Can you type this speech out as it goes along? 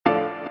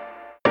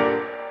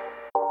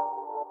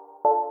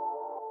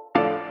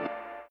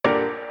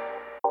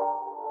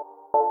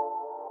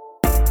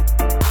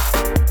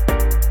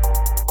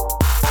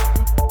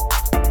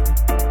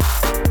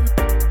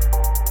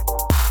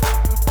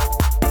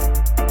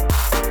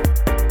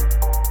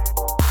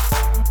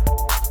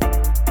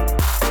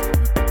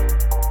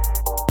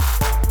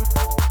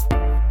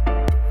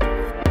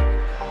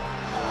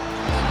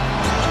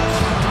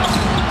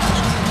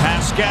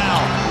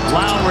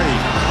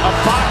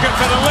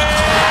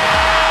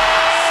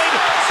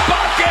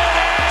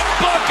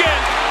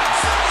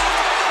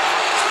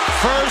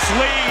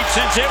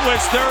since it was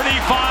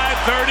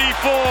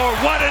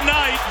 35-34. What a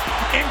night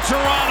in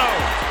Toronto.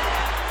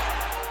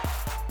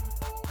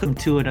 Welcome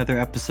to another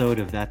episode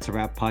of That's a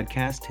Wrap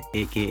podcast,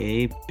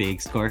 aka Big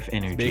Scarf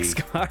Energy. Big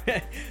Scarf,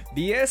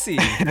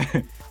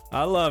 BSE.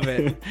 I love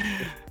it.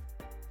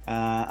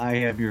 I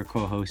am your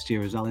co-host, Jay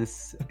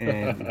Rosales,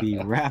 and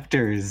the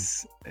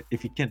Raptors,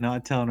 if you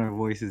cannot tell in our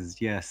voices,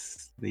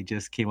 yes, they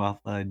just came off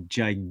a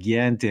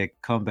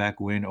gigantic comeback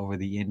win over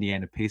the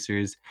Indiana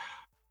Pacers.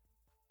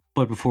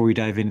 But before we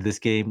dive into this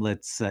game,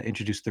 let's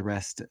introduce the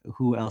rest.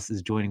 Who else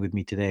is joining with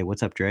me today?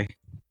 What's up, Dre?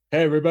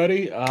 Hey,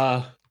 everybody.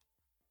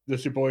 This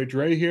is your boy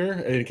Dre here.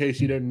 In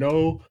case you didn't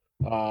know,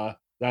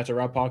 That's a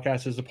Wrap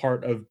podcast is a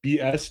part of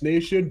BS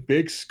Nation,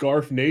 Big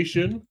Scarf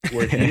Nation.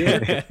 We're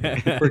here.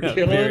 We're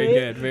killing Very it.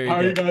 good. Very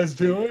How good. are you guys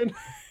doing?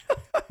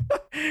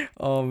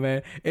 Oh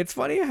man, it's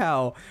funny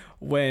how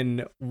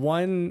when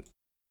one,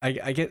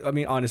 I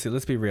mean, honestly,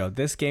 let's be real.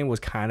 This game was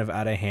kind of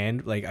out of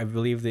hand. Like, I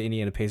believe the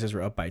Indiana Pacers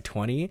were up by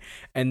 20,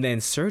 and then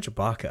Serge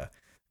Ibaka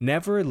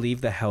never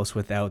leave the house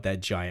without that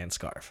giant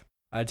scarf.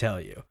 I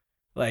tell you.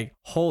 Like,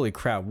 holy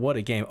crap, what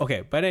a game.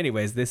 Okay, but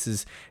anyways, this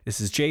is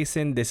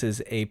Jason. This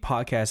is a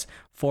podcast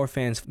for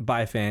fans,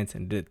 by fans,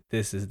 and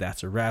this is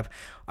That's a Wrap.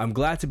 I'm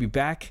glad to be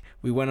back.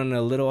 We went on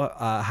a little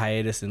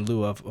hiatus in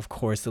lieu of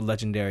course, the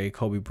legendary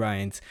Kobe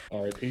Bryant.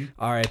 R.I.P.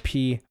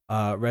 R.I.P.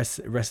 Rest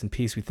in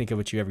peace. We think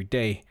about you every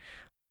day.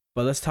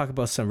 But let's talk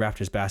about some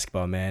Raptors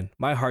basketball, man.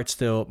 My heart's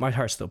still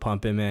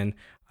pumping, man.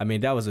 I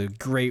mean, that was a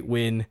great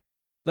win.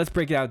 Let's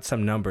break out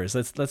some numbers.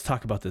 Let's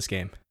talk about this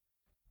game.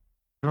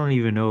 I don't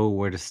even know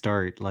where to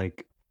start.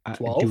 Like,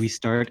 12? do we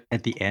start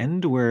at the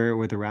end where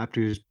the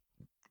Raptors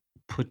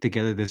put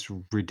together this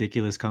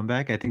ridiculous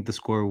comeback? I think the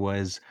score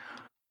was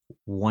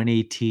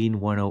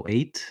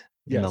 118-108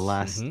 in the Yes.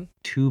 last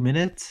 2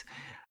 minutes.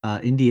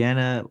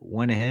 Indiana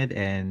went ahead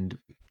and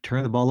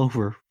turned the ball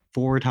over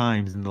 4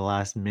 times in the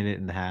last minute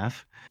and a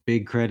half.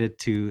 Big credit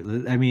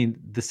to, I mean,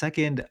 the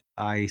second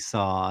I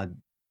saw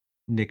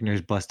Nick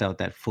Nurse bust out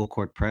that full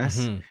court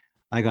press,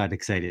 I got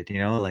excited,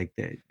 like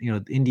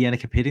Indiana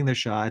kept hitting their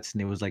shots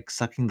and it was like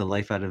sucking the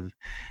life out of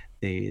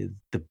the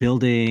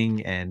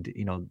building, and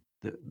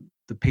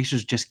the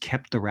Pacers just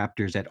kept the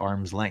Raptors at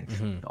arm's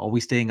length,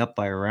 always staying up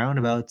by around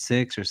about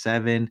 6 or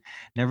 7,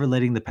 never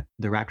letting the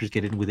Raptors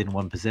get in within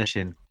one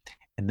possession.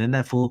 And then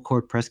that full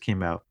court press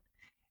came out,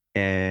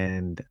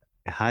 and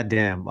hot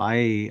damn,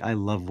 I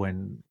love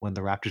when the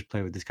Raptors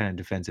play with this kind of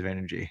defensive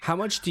energy. How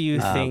much do you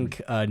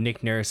think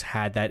Nick Nurse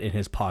had that in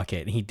his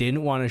pocket? He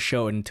didn't want to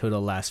show it until the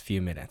last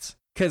few minutes,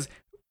 because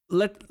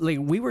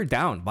we were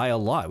down by a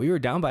lot. We were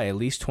down by at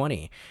least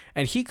 20,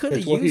 and he could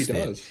have used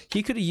it.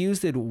 He could have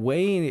used it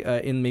way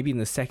in maybe in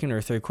the second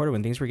or third quarter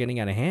when things were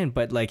getting out of hand.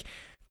 But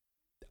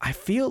I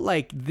feel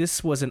like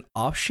this was an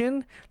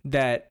option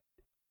that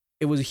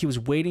he was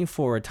waiting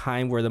for a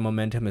time where the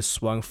momentum is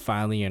swung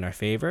finally in our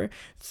favor,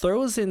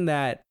 throws in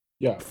that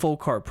full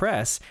court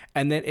press,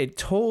 and then it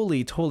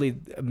totally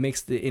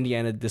makes the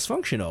Indiana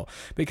dysfunctional,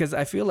 because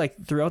I feel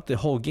like throughout the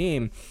whole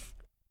game,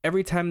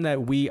 every time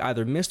that we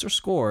either missed or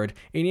scored,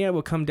 Indiana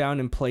would come down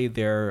and play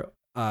their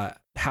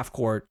half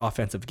court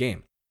offensive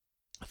game.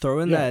 Throw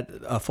in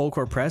that full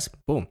court press,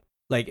 boom.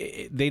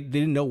 They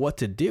didn't know what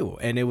to do,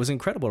 and it was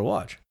incredible to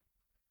watch.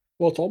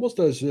 Well, it's almost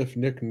as if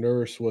Nick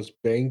Nurse was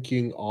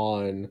banking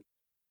on,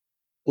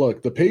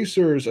 look, the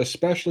Pacers,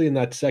 especially in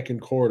that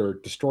second quarter,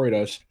 destroyed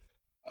us.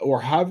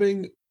 We're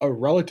having a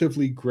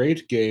relatively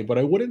great game, but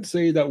I wouldn't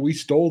say that we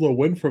stole the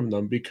win from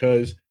them,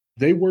 because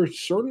they were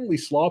certainly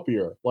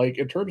sloppier. Like,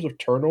 in terms of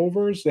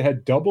turnovers, they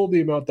had double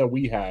the amount that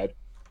we had.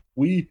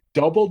 We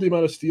doubled the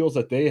amount of steals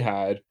that they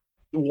had.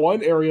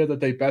 One area that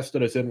they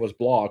bested us in was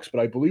blocks,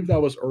 but I believe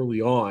that was early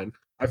on.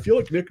 I feel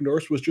like Nick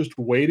Nurse was just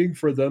waiting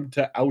for them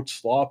to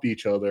outslop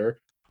each other.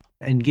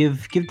 And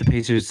give the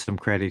Pacers some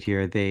credit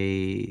here.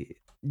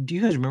 Do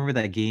you guys remember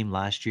that game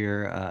last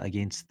year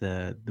against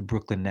the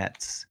Brooklyn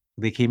Nets?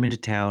 They came into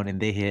town and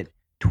they hit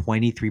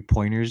 23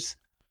 pointers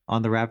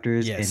on the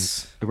Raptors,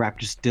 Yes. and the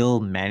Raptors still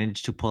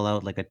managed to pull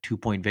out like a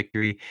 2-point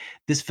victory.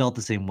 This felt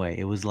the same way.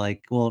 It was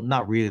like, well,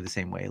 not really the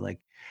same way. Like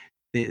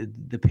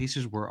the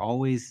Pacers were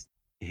always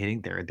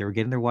hitting they were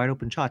getting their wide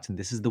open shots, and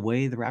this is the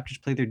way the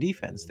Raptors play their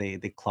defense. They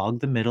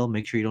clog the middle,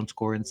 make sure you don't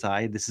score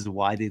inside. This is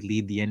why they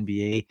lead the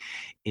NBA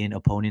in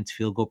opponents'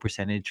 field goal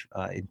percentage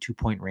in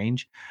 2-point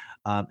range,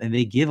 and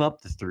they give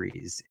up the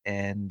threes,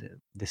 and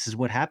this is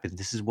what happens.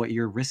 This is what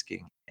you're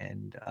risking.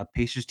 And a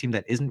Pacers team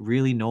that isn't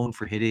really known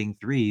for hitting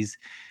threes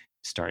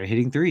started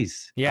hitting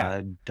threes.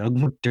 Doug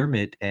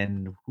McDermott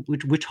and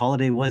which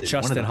holiday was it?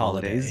 Justin One of the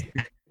holidays.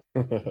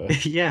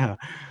 Yeah.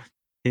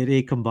 Hit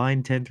a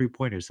combined 10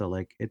 3-pointers. So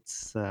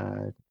it's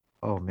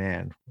oh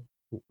man,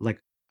 like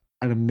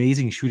an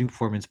amazing shooting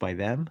performance by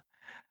them.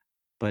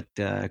 but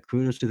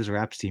kudos to this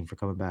Raps team for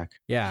coming back.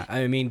 Yeah,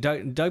 I mean,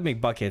 Doug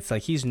McBuckets,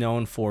 like, he's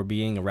known for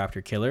being a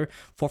Raptor killer.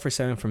 4 for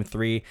 7 from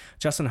 3.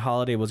 Justin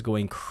Holiday was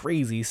going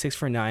crazy, 6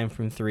 for 9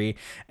 from 3.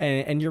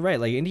 And you're right,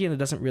 like, Indiana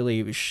doesn't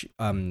really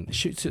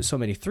shoot so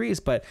many threes,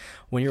 but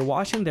when you're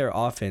watching their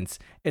offense,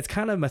 it's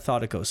kind of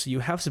methodical. So you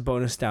have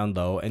Sabonis down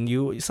low,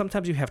 and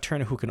sometimes you have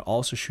Turner who can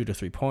also shoot a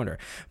 3-pointer.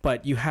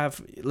 But you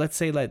have, let's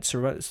say, like,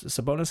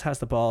 Sabonis has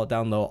the ball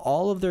down low.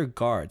 All of their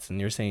guards, and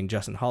you're saying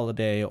Justin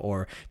Holiday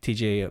or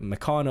TJ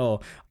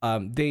McConnell,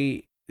 and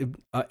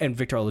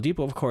Victor Oladipo,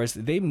 of course,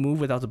 they move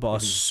without the ball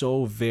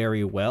so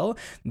very well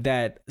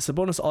that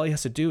Sabonis, all he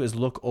has to do is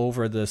look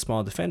over the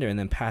small defender and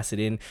then pass it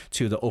in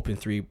to the open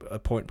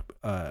 3-point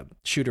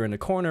shooter in the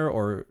corner,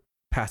 or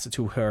pass it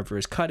to whoever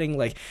is cutting.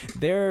 Like,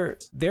 their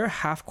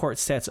half court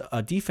sets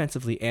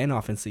defensively and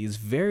offensively is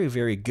very,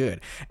 very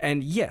good.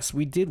 And yes,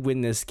 we did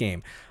win this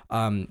game,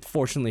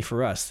 fortunately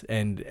for us,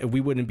 and we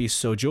wouldn't be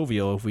so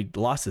jovial if we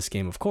lost this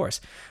game, of course.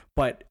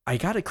 But I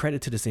got to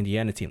credit to this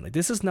Indiana team. Like,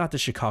 this is not the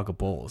Chicago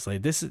Bulls.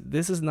 Like, this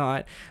is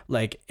not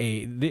like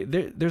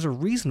there's a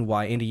reason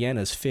why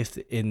Indiana is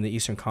 5th in the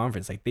Eastern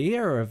Conference. Like, they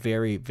are a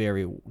very,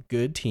 very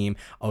good team,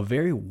 a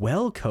very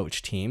well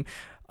coached team.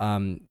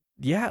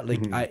 Yeah,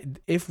 like,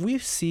 if we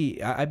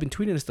see, I've been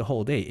tweeting this the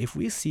whole day. If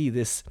we see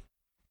this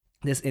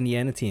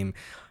Indiana team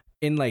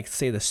in, like,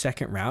 say, the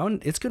second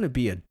round, it's going to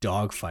be a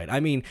dogfight. I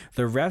mean,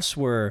 the refs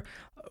were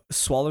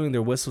swallowing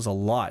their whistles a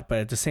lot, but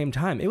at the same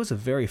time, it was a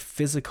very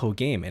physical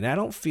game, and I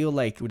don't feel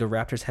like the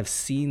Raptors have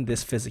seen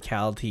this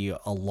physicality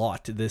a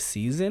lot this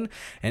season.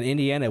 And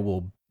Indiana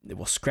will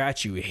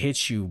scratch you,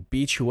 hit you,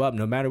 beat you up,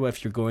 no matter what,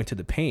 if you're going to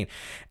the paint.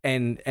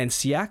 And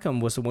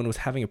Siakam was the one who was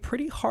having a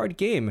pretty hard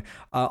game.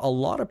 A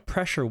lot of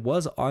pressure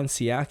was on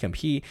Siakam.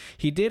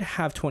 He did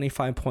have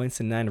 25 points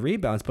and 9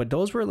 rebounds, but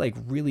those were, like,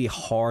 really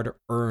hard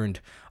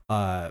earned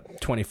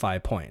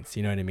 25 points.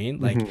 You know what I mean?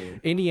 Like,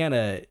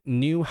 Indiana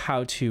knew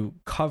how to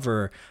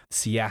cover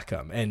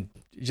Siakam, and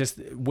just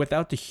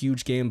without the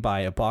huge game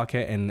by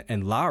Ibaka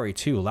and Lowry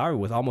too. Lowry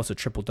with almost a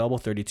triple-double,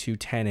 32,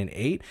 10, and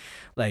 8.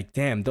 Like,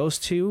 damn, those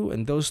two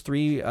and those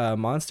 3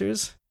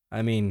 monsters.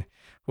 I mean,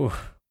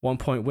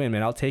 1-point win,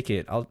 man. I'll take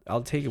it.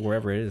 I'll take it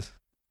wherever it is.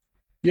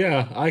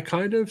 Yeah, I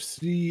kind of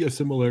see a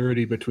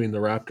similarity between the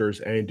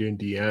Raptors and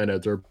Indiana.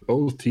 They're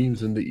both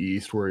teams in the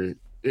East where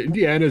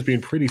Indiana's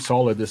been pretty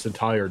solid this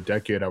entire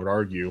decade, I would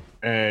argue.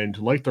 And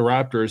like the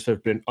Raptors,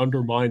 have been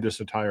undermined this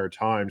entire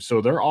time.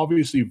 So they're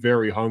obviously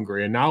very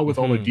hungry. And now with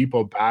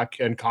Oladipo back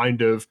and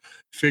kind of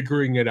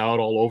figuring it out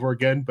all over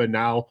again, but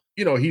now,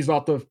 he's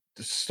not the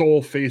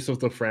sole face of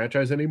the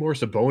franchise anymore.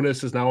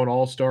 Sabonis is now an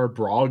all-star.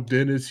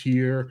 Brogdon is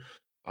here.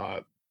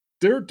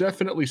 They're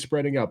definitely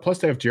spreading out. Plus,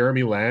 they have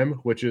Jeremy Lamb,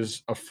 which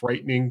is a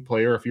frightening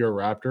player if you're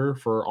a Raptor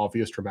for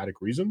obvious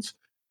dramatic reasons.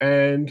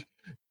 And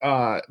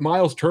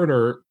Miles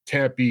Turner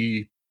can't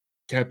be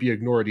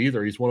ignored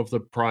either. He's one of the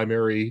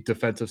primary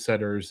defensive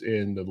centers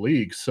in the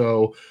league.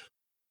 So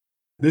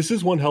this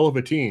is one hell of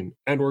a team,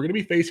 and we're going to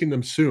be facing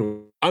them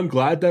soon. I'm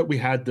glad that we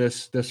had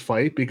this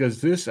fight,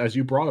 because this, as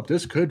you brought up,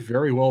 this could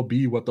very well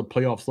be what the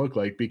playoffs look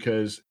like,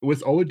 because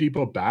with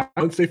Oladipo back,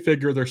 once they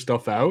figure their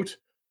stuff out,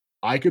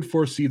 I could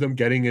foresee them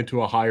getting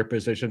into a higher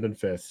position than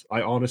 5th.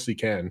 I honestly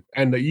can.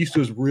 And the East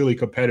is really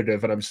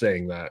competitive, and I'm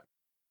saying that.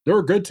 They're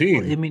a good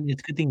team. Well, I mean,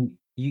 it's a good thing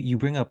you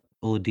bring up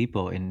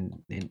Oladipo,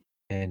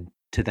 and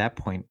to that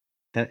point,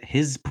 that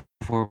his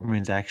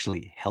performance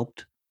actually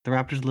helped the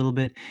Raptors a little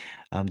bit.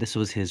 This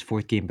was his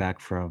 4th game back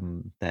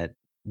from that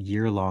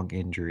year-long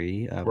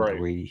injury, Right.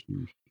 where he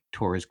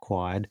tore his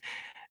quad,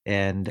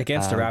 and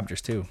Against the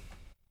Raptors too.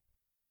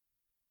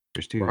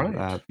 too.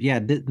 Right.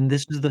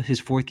 This was his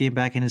 4th game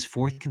back, and his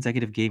 4th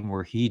consecutive game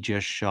where he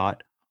just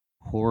shot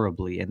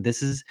horribly. And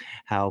this is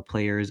how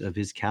players of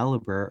his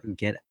caliber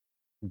get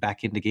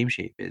back into game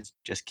shape, is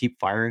just keep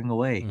firing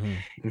away.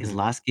 His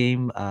last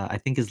game, I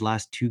think his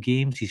last 2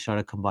 games, he shot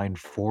a combined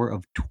 4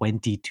 of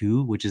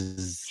 22, which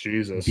is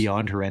Jesus.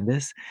 beyond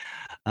horrendous.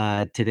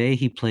 Today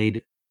he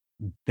played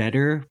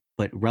better,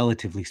 but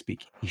relatively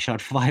speaking, he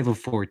shot 5 of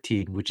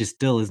 14, which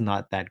still is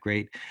not that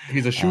great.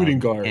 He's a shooting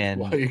guard.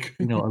 And Like,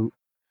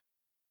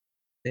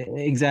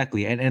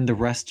 exactly, and the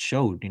rest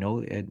showed.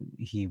 And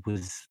he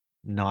was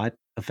not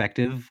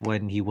effective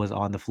when he was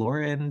on the floor,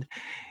 and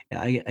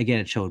again,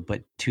 it showed.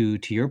 But to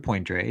your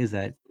point, Dre, is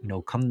that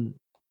come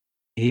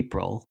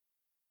April,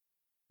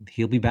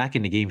 he'll be back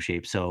into game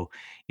shape. So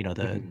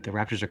the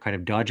Raptors are kind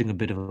of dodging a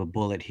bit of a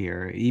bullet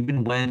here,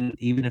 even when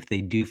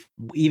they do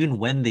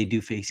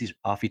face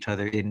off each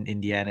other in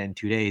Indiana in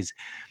 2 days.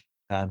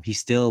 He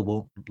still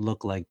won't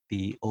look like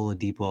the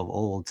Oladipo of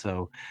old.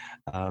 So,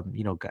 kind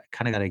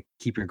of got to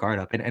keep your guard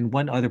up. And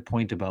one other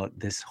point about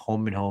this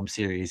home and home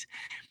series,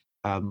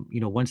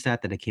 one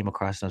stat that I came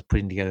across when I was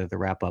putting together the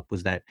wrap up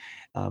was that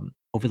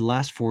over the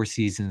last 4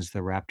 seasons, the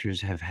Raptors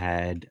have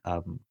had,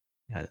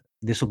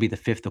 this will be the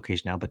 5th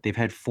occasion now, but they've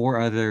had 4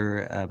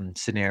 other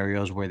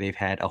scenarios where they've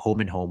had a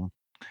home and home.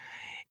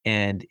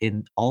 And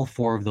in all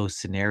 4 of those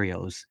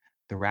scenarios,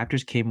 the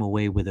Raptors came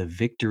away with a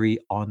victory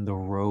on the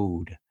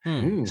road.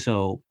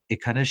 So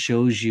it kind of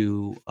shows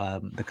you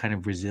the kind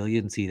of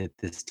resiliency that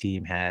this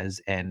team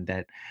has, and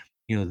that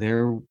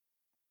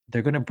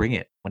they're going to bring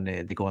it when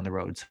they go on the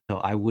road. So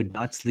I would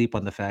not sleep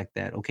on the fact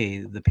that, okay,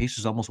 the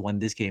Pacers almost won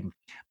this game,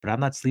 but I'm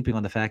not sleeping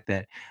on the fact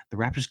that the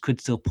Raptors could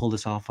still pull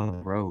this off on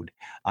the road.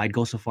 I'd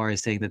go so far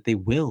as saying that they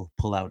will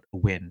pull out a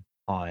win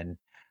on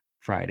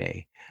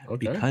Friday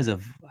Okay. because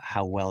of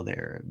how well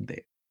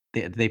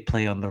they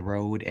play on the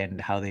road and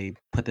how they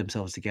put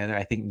themselves together.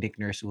 I think Nick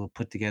Nurse will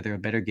put together a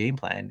better game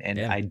plan, and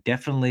Yeah. I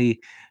definitely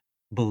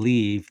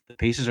believe the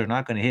Pacers are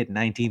not going to hit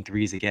 19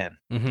 threes again.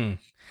 Mm-hmm.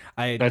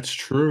 That's I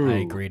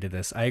true. agree to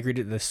this. I agree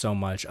to this so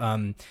much.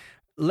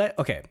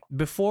 Okay,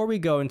 before we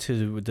go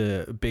into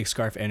the Big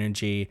Scarf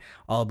energy,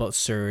 all about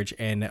Surge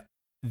and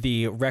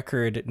the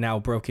record now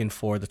broken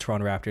for the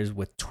Toronto Raptors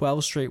with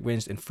 12 straight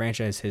wins in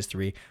franchise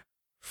history.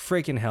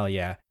 Freaking hell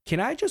yeah. Can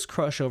I just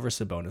crush over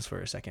Sabonis for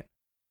a second?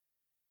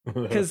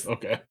 Because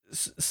Okay.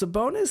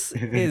 Sabonis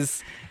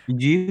is...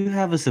 Do you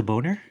have a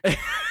Saboner?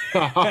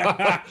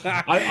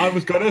 I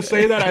was gonna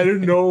say that. I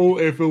didn't know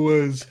if it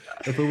was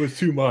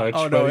too much.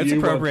 Oh no, but it's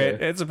you went appropriate.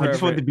 there. It's I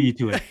just wanted to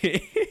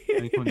appropriate.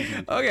 be to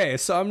it. Okay,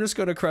 so I'm just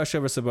going to crush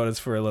over Sabonis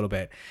for a little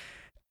bit.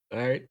 All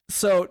right.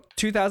 So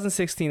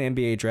 2016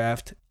 NBA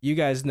draft, you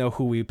guys know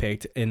who we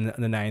picked in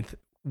the 9th.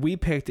 We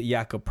picked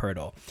Jakob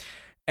Poeltl.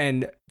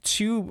 And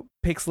 2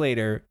 picks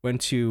later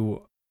went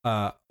to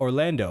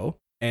Orlando,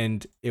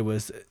 and it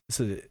was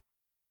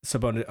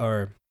Sabonis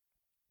or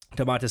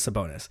Domantas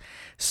Sabonis.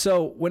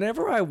 So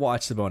whenever I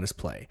watch Sabonis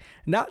play,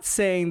 not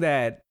saying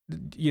that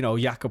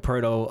Jakob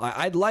Poeltl,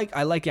 I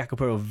like Jakob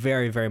Poeltl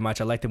very, very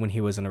much. I liked him when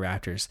he was in the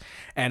Raptors,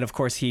 and of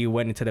course he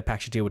went into the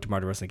package deal with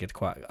DeMar DeRozan to get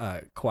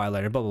Kawhi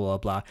Leonard. Blah blah blah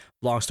blah.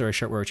 Long story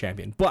short, we're a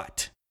champion.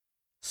 But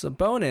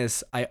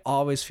Sabonis, I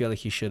always feel like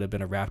he should have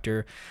been a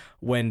Raptor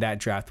when that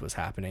draft was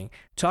happening.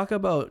 Talk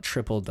about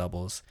triple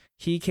doubles.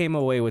 He came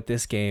away with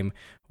this game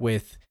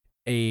with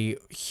a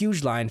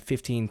huge line,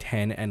 15,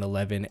 10, and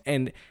 11,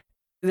 and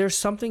there's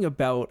something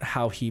about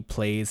how he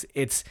plays.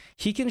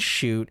 He can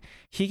shoot,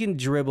 he can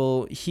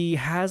dribble, he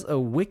has a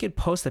wicked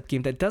post-up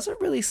game that doesn't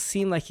really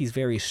seem like he's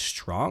very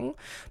strong,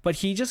 but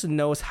he just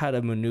knows how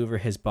to maneuver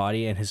his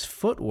body and his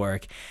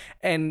footwork.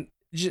 And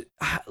just,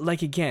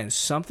 like, again,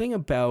 something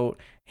about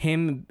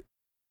him,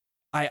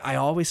 I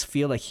always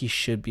feel like he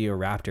should be a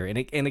Raptor,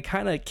 and it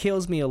kind of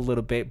kills me a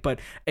little bit, but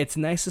it's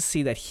nice to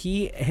see that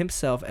he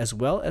himself, as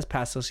well as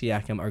Pascal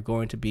Siakam, are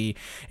going to be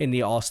in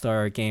the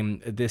All-Star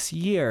game this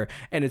year,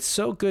 and it's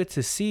so good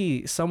to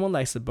see someone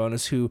like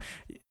Sabonis who,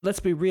 let's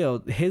be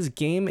real, his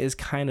game is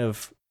kind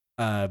of...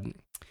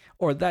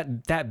 or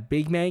that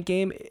big man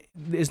game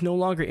is no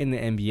longer in the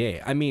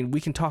NBA. I mean,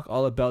 we can talk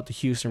all about the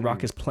Houston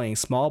Rockets playing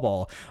small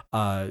ball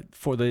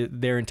for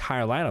their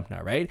entire lineup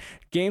now, right?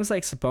 Games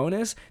like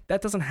Sabonis,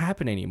 that doesn't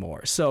happen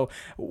anymore. So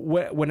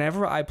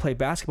whenever I play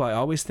basketball, I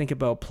always think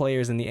about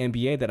players in the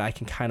NBA that I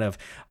can kind of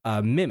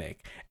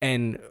mimic.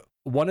 And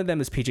one of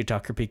them is PJ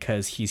Tucker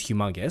because he's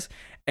humongous.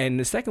 And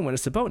the second one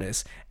is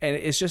Sabonis. And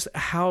it's just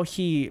how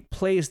he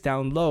plays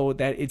down low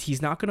that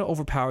he's not going to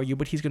overpower you,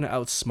 but he's going to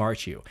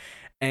outsmart you.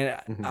 And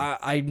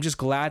I'm just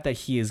glad that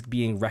he is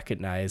being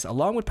recognized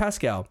along with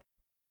Pascal.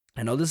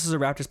 I know this is a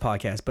Raptors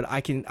podcast, but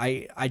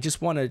I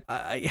just want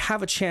to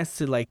have a chance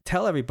to like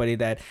tell everybody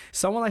that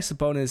someone like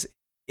Sabonis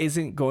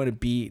isn't going to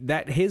be,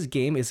 that his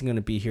game isn't going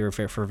to be here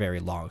for very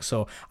long.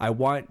 So I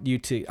want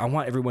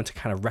everyone to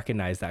kind of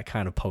recognize that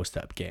kind of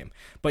post-up game.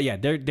 But yeah,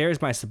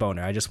 there's my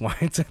Saboner. I just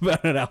wanted to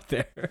put it out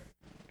there.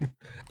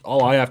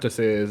 All I have to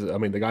say is, I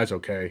mean, the guy's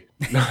okay.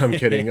 No, I'm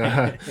kidding.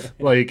 I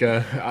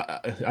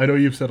know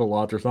you've said a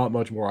lot. There's not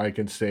much more I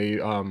can say.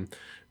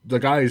 The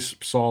guy's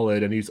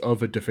solid, and he's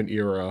of a different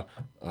era,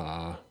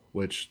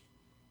 which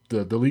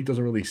the league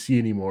doesn't really see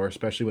anymore,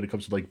 especially when it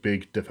comes to like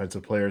big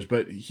defensive players.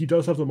 But he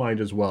does have the mind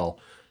as well,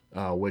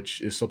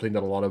 which is something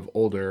that a lot of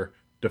older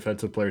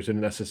defensive players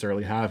didn't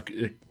necessarily have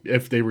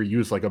if they were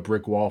used like a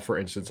brick wall, for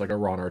instance, like a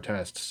Ron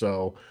Artest.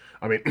 So,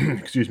 I mean,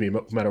 excuse me,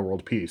 Meta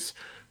World Peace.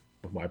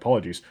 My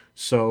apologies.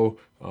 So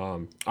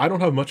I don't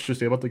have much to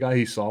say about the guy.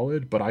 He's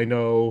solid, but I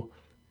know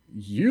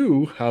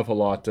you have a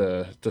lot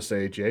to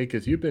say, Jake,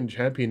 because you've been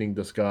championing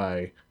this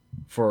guy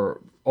for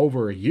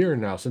over a year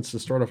now. Since the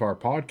start of our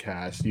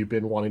podcast, you've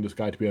been wanting this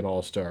guy to be an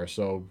all-star.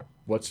 So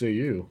what say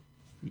you?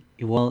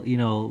 Well,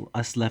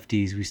 us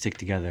lefties, we stick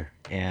together,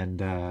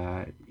 and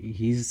I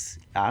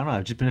don't know,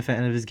 I've just been a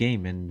fan of his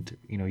game, and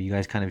you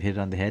guys kind of hit it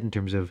on the head in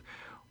terms of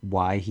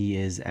why he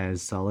is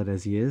as solid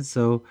as he is.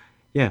 So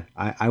yeah,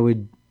 I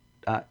would.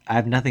 I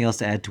have nothing else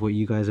to add to what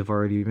you guys have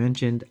already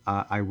mentioned.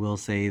 I will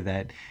say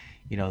that,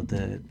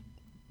 the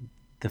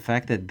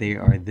fact that they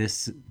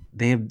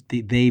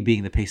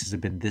being the Pacers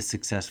have been this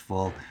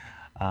successful,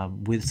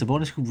 with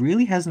Sabonis, who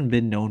really hasn't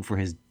been known for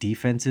his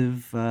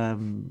defensive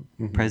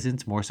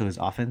presence, more so his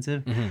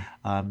offensive,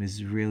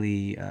 is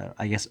really,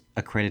 I guess,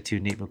 a credit to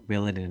Nate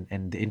McMillan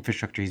and the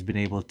infrastructure he's been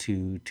able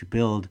to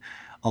build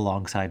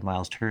alongside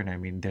Miles Turner. I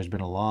mean, there's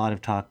been a lot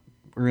of talk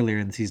earlier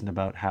in the season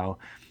about how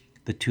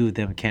the two of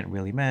them can't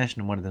really mesh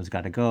and one of them's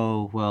got to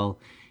go. Well,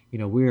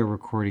 we are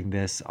recording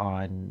this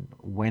on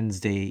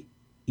Wednesday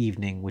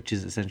evening, which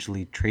is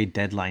essentially trade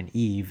deadline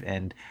eve,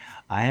 and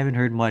I haven't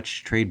heard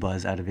much trade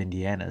buzz out of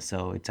Indiana.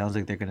 So it sounds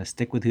like they're going to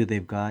stick with who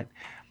they've got,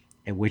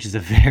 which is a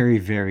very,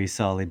 very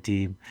solid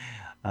team.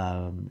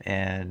 They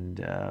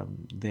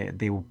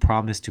will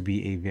promise to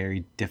be a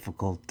very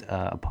difficult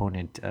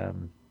opponent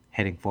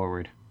heading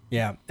forward.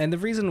 Yeah, and the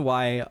reason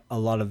why a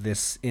lot of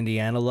this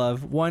Indiana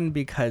love, one,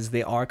 because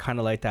they are kind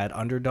of like that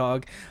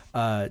underdog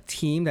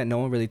team that no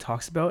one really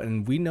talks about,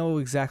 and we know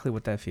exactly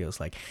what that feels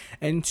like.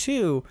 And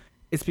two,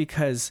 it's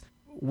because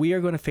we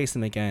are going to face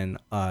them again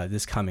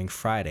this coming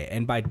Friday.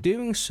 And by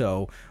doing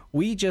so,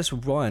 we just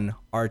won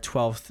our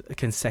 12th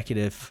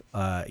consecutive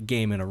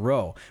game in a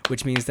row,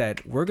 which means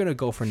that we're going to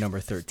go for number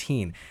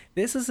 13.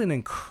 This is an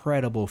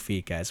incredible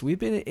feat, guys. We've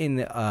been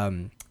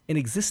in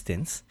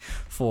existence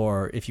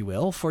for, if you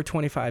will, for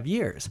 25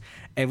 years.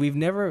 And we've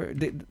never,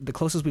 the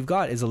closest we've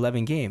got is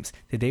 11 games.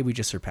 Today, we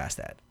just surpassed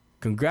that.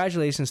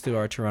 Congratulations to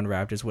our Toronto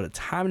Raptors. What a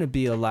time to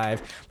be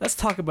alive. Let's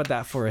talk about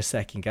that for a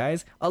second,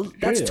 guys.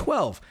 That's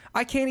 12.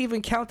 I can't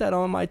even count that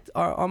on my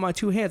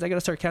two hands. I got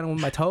to start counting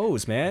with my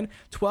toes, man.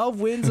 12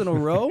 wins in a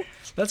row.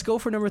 Let's go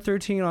for number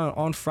 13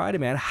 on Friday,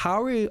 man.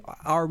 How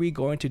are we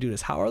going to do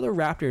this? How are the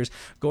Raptors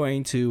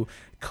going to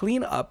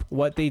clean up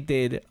what they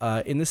did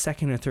in the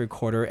second and third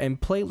quarter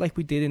and play like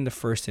we did in the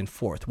first and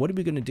fourth? What are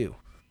we going to do?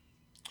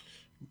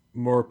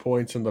 More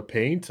points in the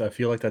paint. I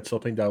feel like that's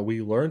something that we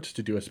learned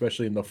to do,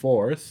 especially in the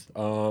fourth.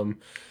 As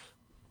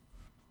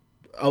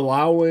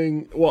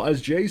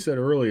Jay said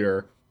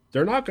earlier,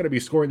 they're not going to be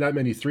scoring that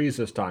many threes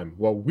this time.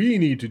 What we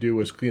need to do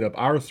is clean up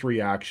our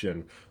three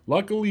action.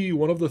 Luckily,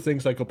 one of the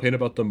things I complain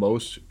about the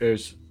most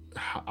is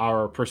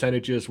our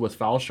percentages with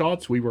foul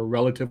shots. We were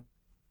relatively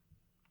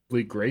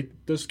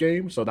great this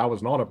game, so that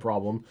was not a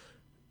problem.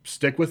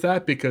 Stick with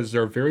that because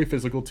they're a very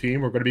physical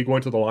team. We're going to be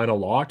going to the line a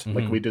lot,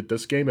 like we did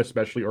this game,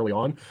 especially early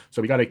on.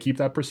 So we got to keep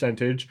that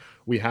percentage.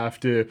 We have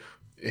to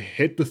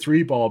hit the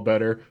three ball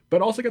better,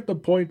 but also get the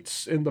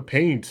points in the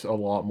paint a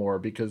lot more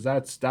because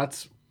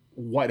that's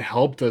what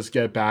helped us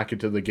get back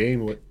into the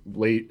game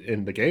late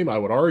in the game, I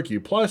would argue.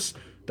 Plus,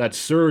 that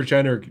surge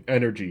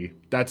energy.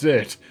 That's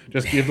it.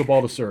 Just give the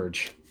ball to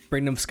Surge.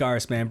 Bring them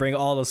scars, man. Bring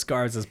all the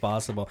scars as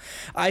possible.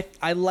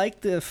 I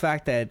like the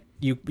fact that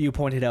you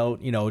pointed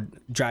out,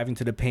 driving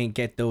to the paint,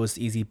 get those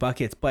easy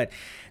buckets. But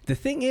the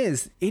thing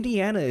is,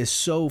 Indiana is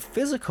so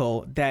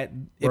physical that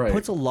it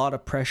puts a lot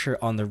of pressure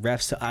on the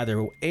refs to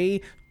either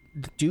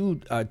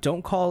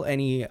don't call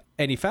any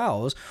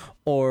fouls,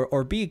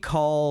 or B,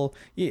 call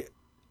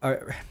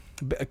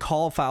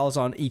fouls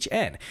on each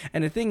end.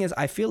 And the thing is,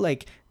 I feel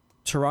like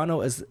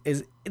Toronto is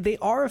they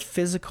are a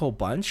physical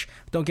bunch,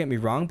 don't get me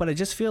wrong, but I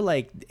just feel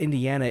like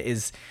Indiana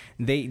is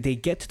they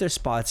get to their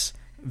spots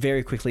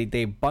very quickly.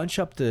 They bunch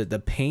up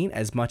the paint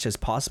as much as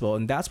possible,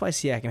 and that's why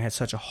Siakam had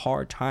such a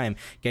hard time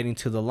getting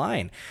to the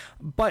line.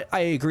 But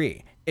I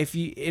agree,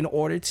 in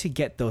order to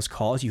get those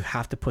calls, you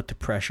have to put the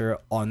pressure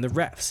on the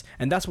refs,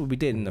 and that's what we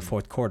did in the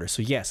fourth quarter.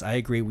 So yes, I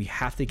agree, we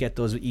have to get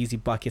those easy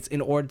buckets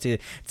in order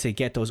to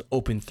get those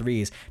open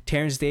threes.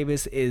 Terrence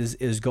Davis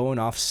is going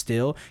off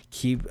still.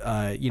 Keep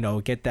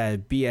get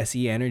that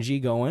BSE energy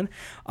going,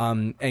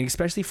 and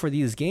especially for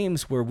these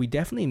games where we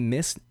definitely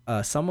miss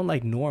someone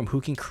like Norm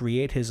who can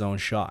create his own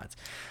shots.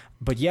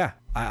 But yeah,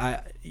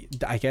 I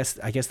guess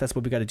that's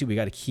what we got to do. We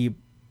got to keep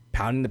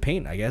pounding the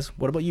paint, I guess.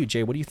 What about you,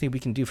 Jay? What do you think we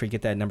can do to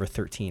get that number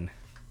 13?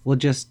 Well,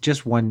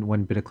 just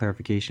one bit of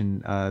clarification.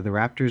 The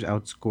Raptors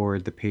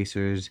outscored the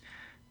Pacers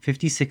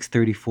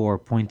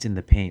 56-34 points in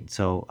the paint.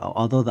 So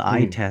although the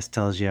eye test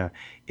tells you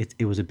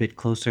it was a bit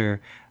closer,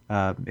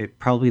 it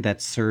probably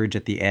that surge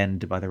at the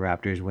end by the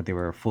Raptors when they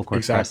were full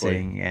court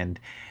pressing and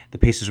the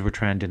Pacers were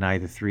trying to deny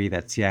the three,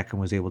 that Siakam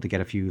was able to get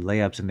a few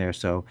layups in there.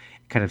 So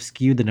it kind of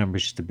skewed the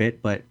numbers just a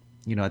bit, but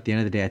at the end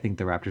of the day, I think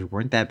the Raptors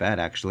weren't that bad,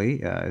 actually.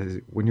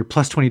 When you're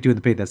plus 22 in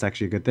the paint, that's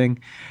actually a good thing.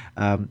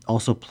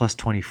 Also, plus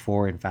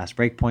 24 in fast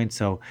break points.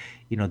 So,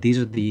 these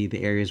are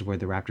the areas where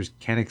the Raptors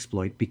can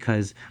exploit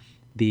because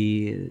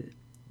the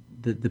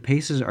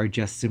Pacers are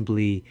just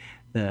simply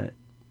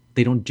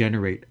they don't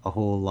generate a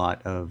whole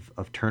lot of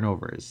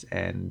turnovers.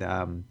 And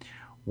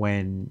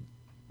when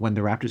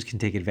the Raptors can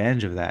take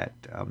advantage of that,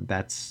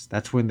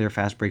 that's when their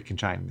fast break can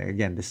shine.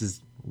 Again, this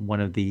is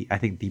one of the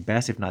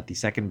best, if not the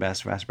second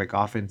best fast break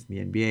offense in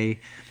the NBA.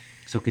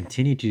 So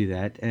continue to do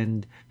that.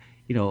 And,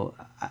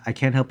 I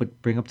can't help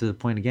but bring up to the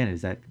point again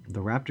is that the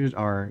Raptors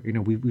are,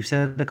 we've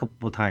said it a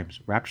couple of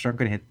times, Raptors aren't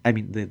going to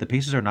hit, the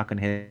Pacers are not going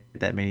to hit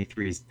that many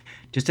threes.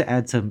 Just to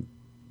add some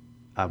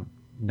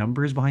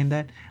numbers behind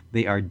that,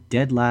 they are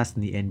dead last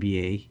in the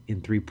NBA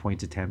in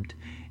 3-point attempt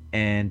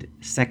and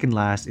second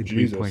last in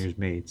three-pointers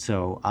made.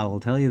 So I will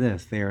tell you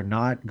this, they are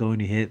not going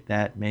to hit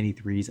that many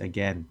threes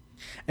again.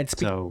 And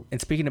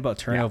speaking about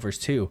turnovers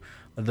too,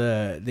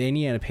 the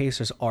Indiana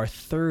Pacers are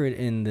third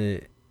in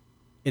the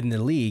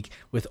league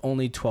with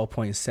only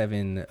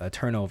 12.7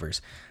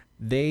 turnovers.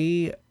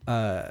 They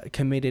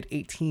committed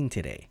 18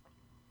 today,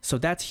 so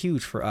that's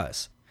huge for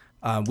us.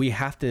 We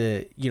have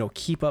to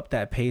keep up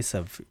that pace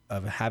of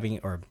having,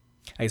 or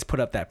I guess, put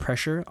up that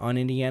pressure on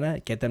Indiana,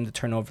 get them to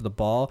turn over the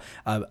ball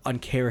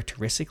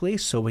uncharacteristically,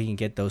 so we can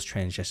get those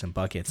transition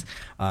buckets.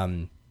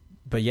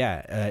 But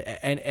yeah,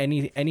 and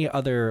any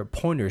other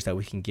pointers that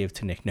we can give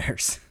to Nick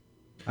Nurse?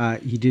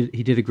 He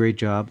did a great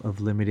job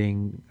of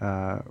limiting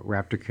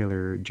Raptor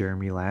killer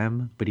Jeremy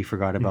Lamb, but he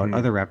forgot about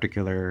other Raptor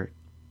killer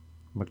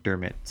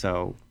McDermott.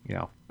 So he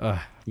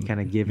kind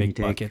of give and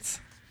take. Buckets.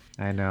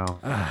 I know.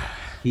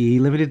 He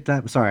limited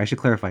that. Sorry, I should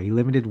clarify. He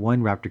limited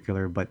one Raptor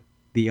killer, but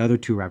the other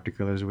two Raptor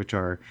killers, which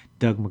are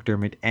Doug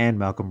McDermott and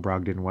Malcolm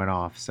Brogdon, went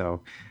off.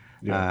 So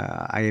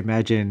I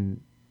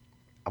imagine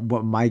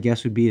what my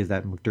guess would be is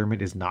that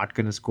McDermott is not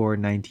going to score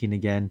 19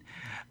 again.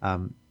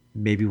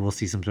 Maybe we'll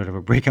see some sort of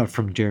a breakout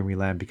from Jeremy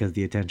Lamb because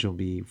the attention will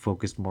be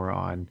focused more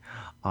on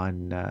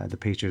the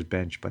Pacers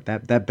bench. But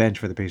that bench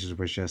for the Pacers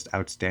was just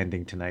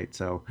outstanding tonight.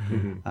 So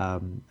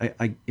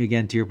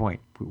again, to your point,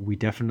 we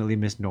definitely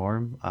missed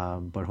Norm,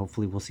 but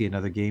hopefully we'll see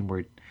another game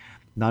where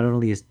not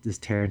only is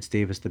Terrence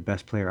Davis the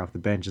best player off the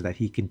bench, is that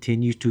he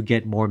continues to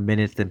get more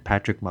minutes than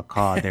Patrick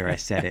McCaw. There, I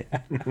said it.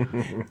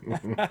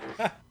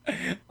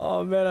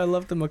 Oh man, I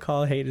love the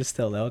McCall hate is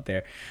still out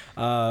there.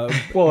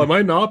 Well, it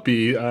might not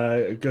be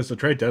because the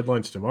trade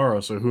deadline's tomorrow.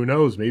 So who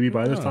knows? Maybe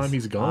by this time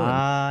he's gone.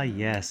 Ah,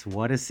 yes.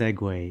 What a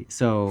segue.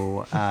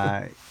 So,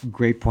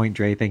 great point,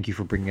 Dre. Thank you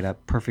for bringing it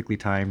up. Perfectly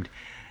timed.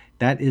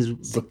 That is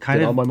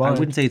kind of, I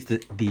wouldn't say it's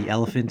the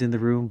elephant in the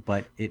room,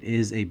 but it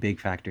is a big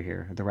factor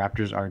here. The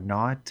Raptors are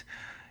not,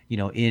 in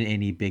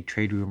any big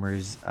trade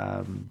rumors.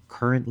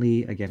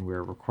 Currently, again,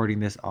 we're recording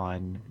this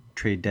on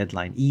trade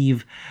deadline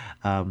eve,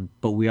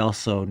 but we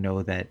also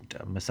know that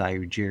Masai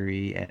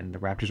Ujiri and the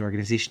Raptors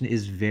organization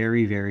is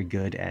very, very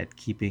good at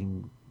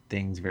keeping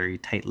things very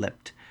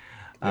tight-lipped.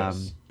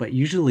 Yes. But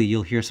usually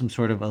you'll hear some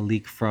sort of a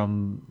leak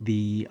from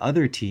the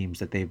other teams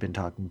that they've been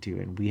talking to,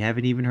 and we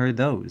haven't even heard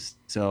those.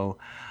 So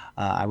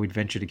I would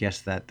venture to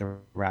guess that the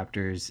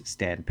Raptors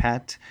stand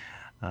pat.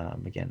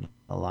 Again,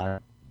 a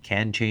lot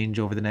can change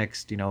over the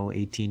next,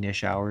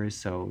 18-ish hours.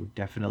 So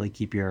definitely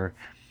keep your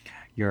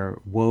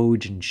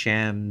Woj and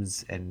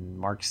Shams and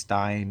Mark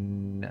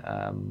Stein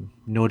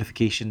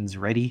notifications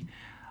ready.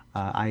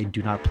 I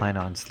do not plan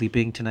on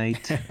sleeping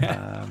tonight.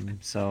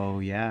 So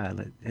yeah,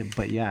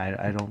 but yeah,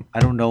 I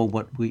don't know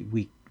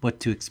what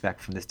to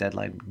expect from this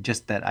deadline.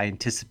 Just that I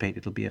anticipate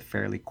it'll be a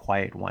fairly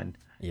quiet one.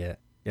 Yeah.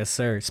 Yes,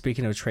 sir.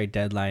 Speaking of trade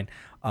deadline,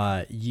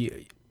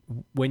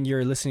 when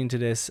you're listening to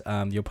this,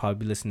 you'll probably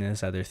be listening to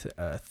this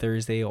either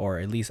Thursday or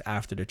at least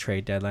after the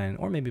trade deadline,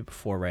 or maybe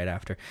before, right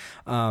after.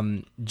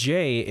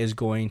 Jay is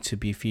going to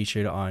be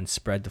featured on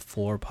Spread the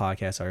Floor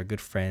podcast, our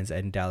good friends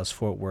at Dallas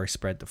Fort Worth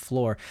Spread the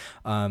Floor.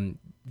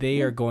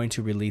 They are going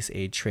to release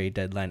a trade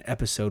deadline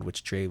episode,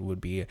 which Jay would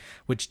be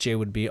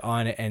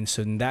on it. And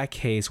so in that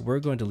case,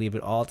 we're going to leave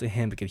it all to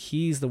him because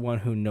he's the one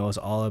who knows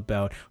all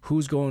about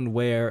who's going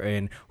where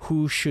and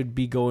who should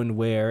be going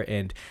where,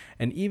 and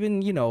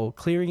even,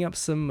 clearing up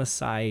some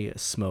Masai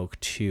smoke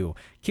too.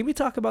 Can we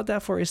talk about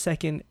that for a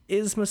second?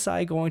 Is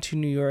Masai going to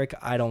New York?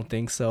 I don't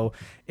think so.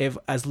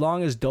 As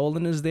long as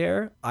Dolan is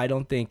there, I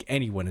don't think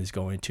anyone is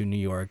going to New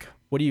York.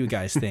 What do you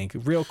guys think?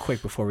 Real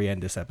quick before we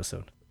end this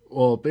episode.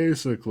 Well,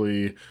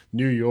 basically,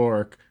 New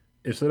York,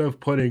 instead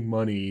of putting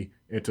money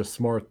into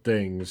smart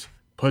things,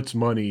 puts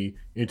money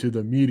into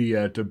the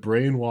media to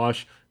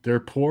brainwash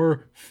their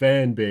poor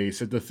fan base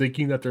into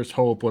thinking that there's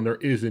hope when there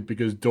isn't,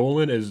 because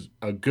Dolan is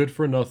a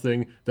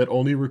good-for-nothing that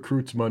only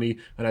recruits money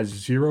and has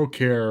zero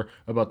care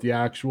about the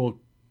actual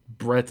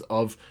breadth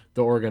of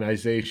the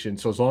organization.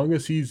 So as long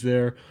as he's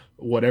there,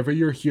 whatever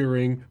you're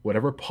hearing,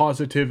 whatever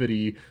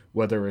positivity,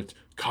 whether it's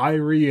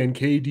Kyrie and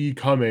KD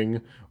coming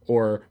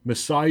or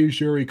Masai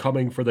Ujiri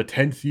coming for the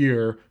 10th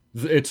year,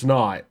 it's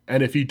not.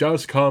 And if he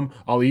does come,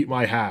 I'll eat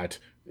my hat.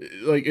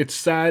 Like, it's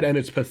sad and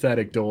it's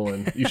pathetic,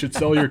 Dolan. You should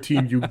sell your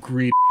team, you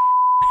greedy.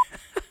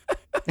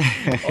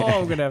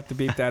 I'm gonna have to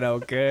beep that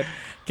out. Good.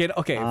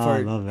 Okay. I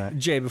love that.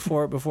 Jay,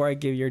 before I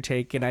give your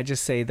take, can I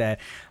just say that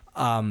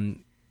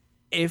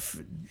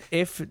if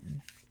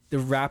the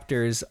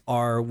Raptors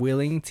are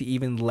willing to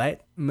even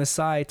let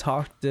Masai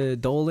talk to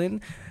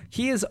Dolan,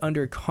 he is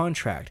under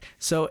contract.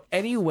 So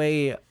any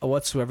way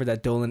whatsoever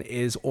that Dolan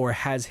is or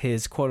has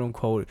his quote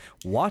unquote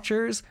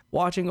watchers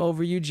watching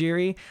over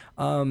Ujiri,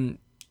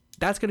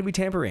 that's going to be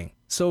tampering.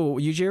 So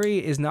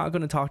Ujiri is not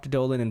going to talk to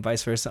Dolan and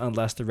vice versa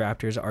unless the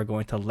Raptors are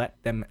going to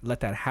let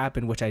that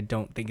happen, which I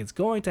don't think is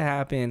going to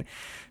happen.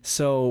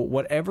 So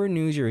whatever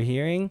news you're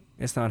hearing,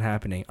 it's not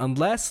happening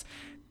unless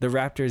the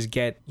Raptors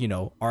get,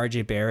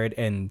 RJ Barrett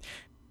and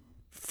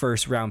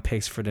first round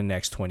picks for the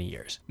next 20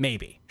 years.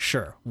 Maybe.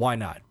 Sure. Why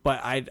not?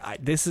 But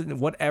this is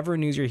whatever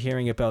news you're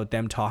hearing about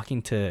them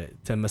talking to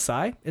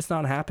Masai, it's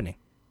not happening.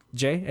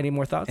 Jay, any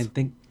more thoughts?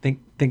 And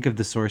think of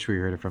the source we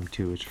heard it from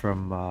too. It's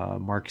from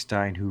Mark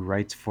Stein, who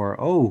writes for,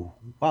 oh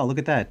wow, look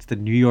at that, it's the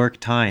New York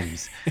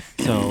Times.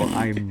 So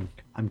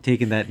I'm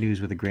taking that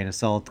news with a grain of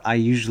salt. I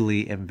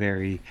usually am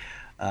very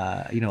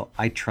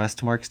I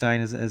trust Mark Stein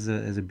as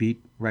a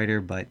beat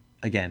writer, but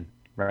again,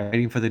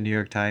 writing for the New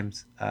York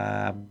Times,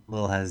 I'm a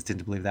little hesitant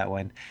to believe that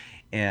one.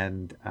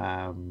 And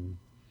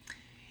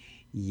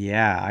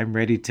Yeah, I'm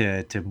ready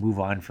to move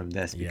on from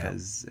this Yeah.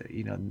 because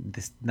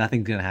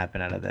nothing's gonna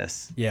happen out of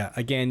this. Yeah,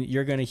 again,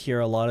 you're gonna hear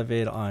a lot of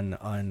it on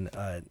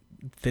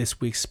this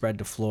week's Spread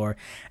the Floor,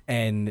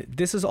 and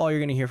this is all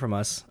you're gonna hear from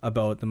us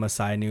about the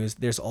Masai news.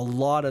 There's a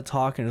lot of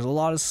talk and there's a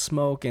lot of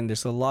smoke and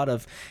there's a lot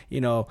of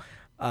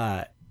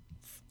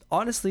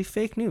honestly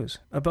fake news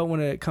about when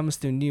it comes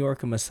to New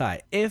York and Masai.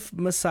 If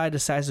Masai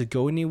decides to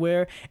go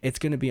anywhere, it's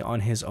gonna be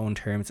on his own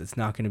terms. It's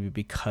not gonna be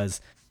because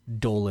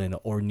Dolan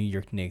or New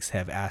York Knicks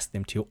have asked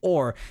him to,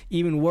 or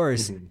even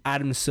worse,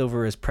 Adam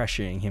Silver is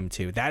pressuring him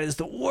to. That is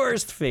the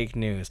worst fake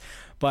news.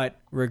 But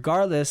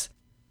regardless,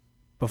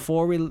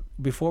 before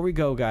we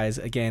go, guys,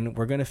 again,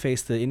 we're gonna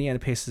face the Indiana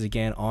Pacers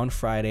again on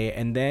Friday,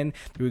 and then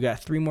we got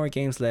 3 more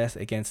games left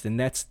against the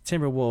Nets,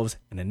 Timberwolves,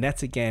 and the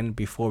Nets again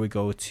before we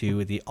go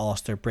to the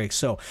All-Star break.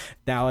 So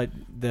now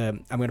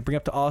I'm gonna bring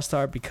up the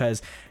All-Star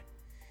because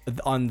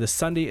on the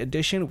Sunday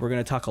edition, we're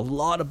going to talk a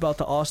lot about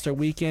the All-Star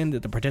weekend,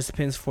 the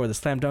participants for the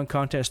slam dunk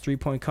contest,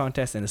 3-point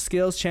contest, and the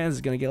skills challenge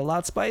is going to get a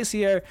lot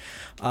spicier.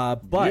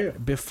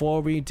 But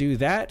before we do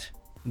that,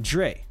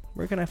 Dre,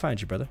 where can I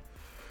find you, brother?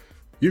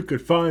 You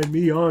could find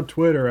me on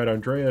Twitter at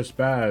Andreas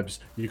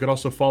Babs. You could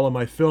also follow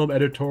my film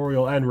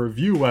editorial and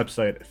review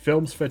website,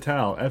 Films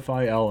Fatale,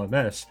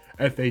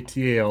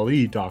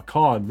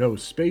 FILMSFATALE.com, no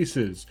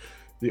spaces.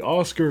 The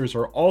Oscars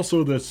are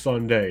also this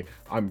Sunday.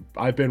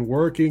 I've been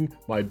working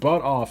my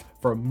butt off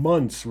for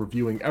months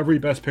reviewing every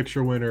Best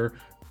Picture winner,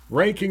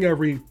 ranking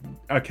every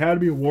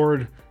Academy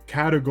Award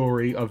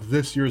category of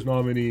this year's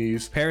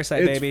nominees.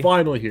 Parasite, baby. It's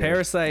finally here.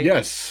 Parasite.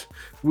 Yes.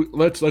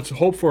 Let's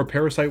hope for a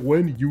Parasite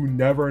win. You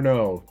never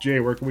know.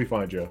 Jay, where can we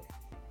find you? You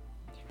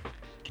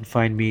can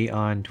find me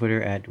on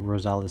Twitter at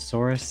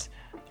Rosalosaurus.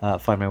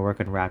 Find my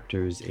work on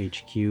Raptors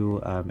HQ.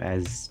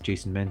 As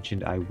Jason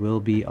mentioned, I will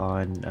be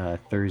on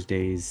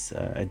Thursday's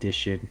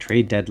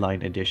trade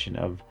deadline edition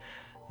of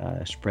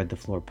Spread the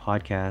Floor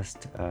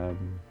podcast.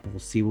 We'll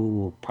see.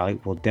 We'll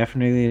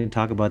definitely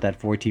talk about that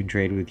 4-team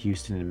trade with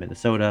Houston and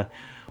Minnesota.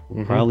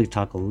 We'll probably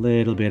talk a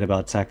little bit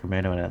about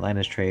Sacramento and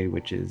Atlanta's trade,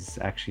 which is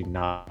actually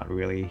not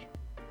really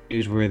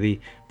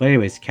newsworthy. But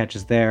anyways, catch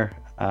us there.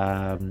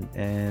 I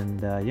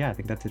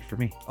think that's it for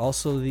me.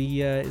 Also,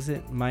 the is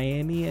it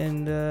Miami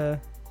and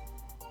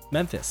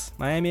Memphis?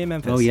 Miami and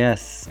Memphis. Oh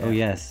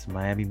yes,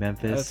 Miami,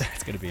 Memphis.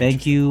 That's gonna be.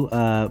 Thank you,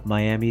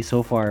 Miami.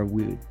 So far,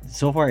 the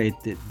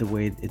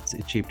way it's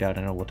shaped out.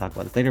 I know we'll talk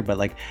about this later, but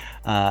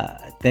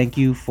thank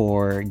you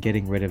for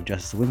getting rid of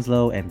Justice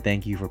Winslow, and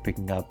thank you for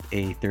picking up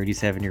a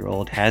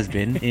 37-year-old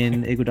has-been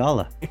in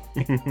Iguodala.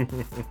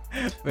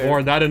 More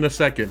on that in a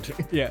second.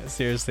 Yeah,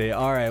 seriously.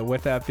 All right.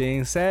 With that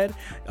being said,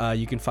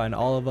 you can find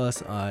all of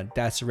us on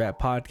That's a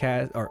Rap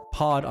Podcast or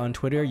Pod on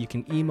Twitter. You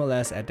can email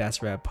us at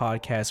That's a Rap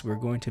Podcast. We're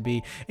going to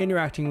be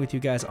interacting with you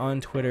guys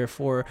on Twitter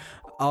for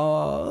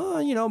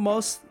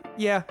most,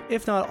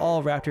 if not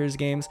all Raptors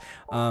games.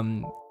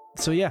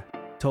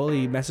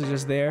 Totally message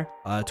us there,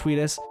 tweet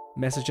us,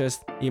 message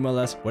us, email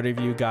us,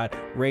 whatever you got.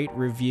 Rate,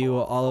 review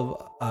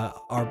all of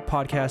our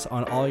podcasts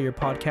on all your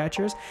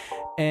podcatchers,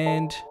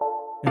 and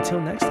until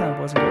next time,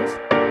 boys and girls,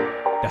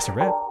 that's a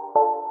wrap.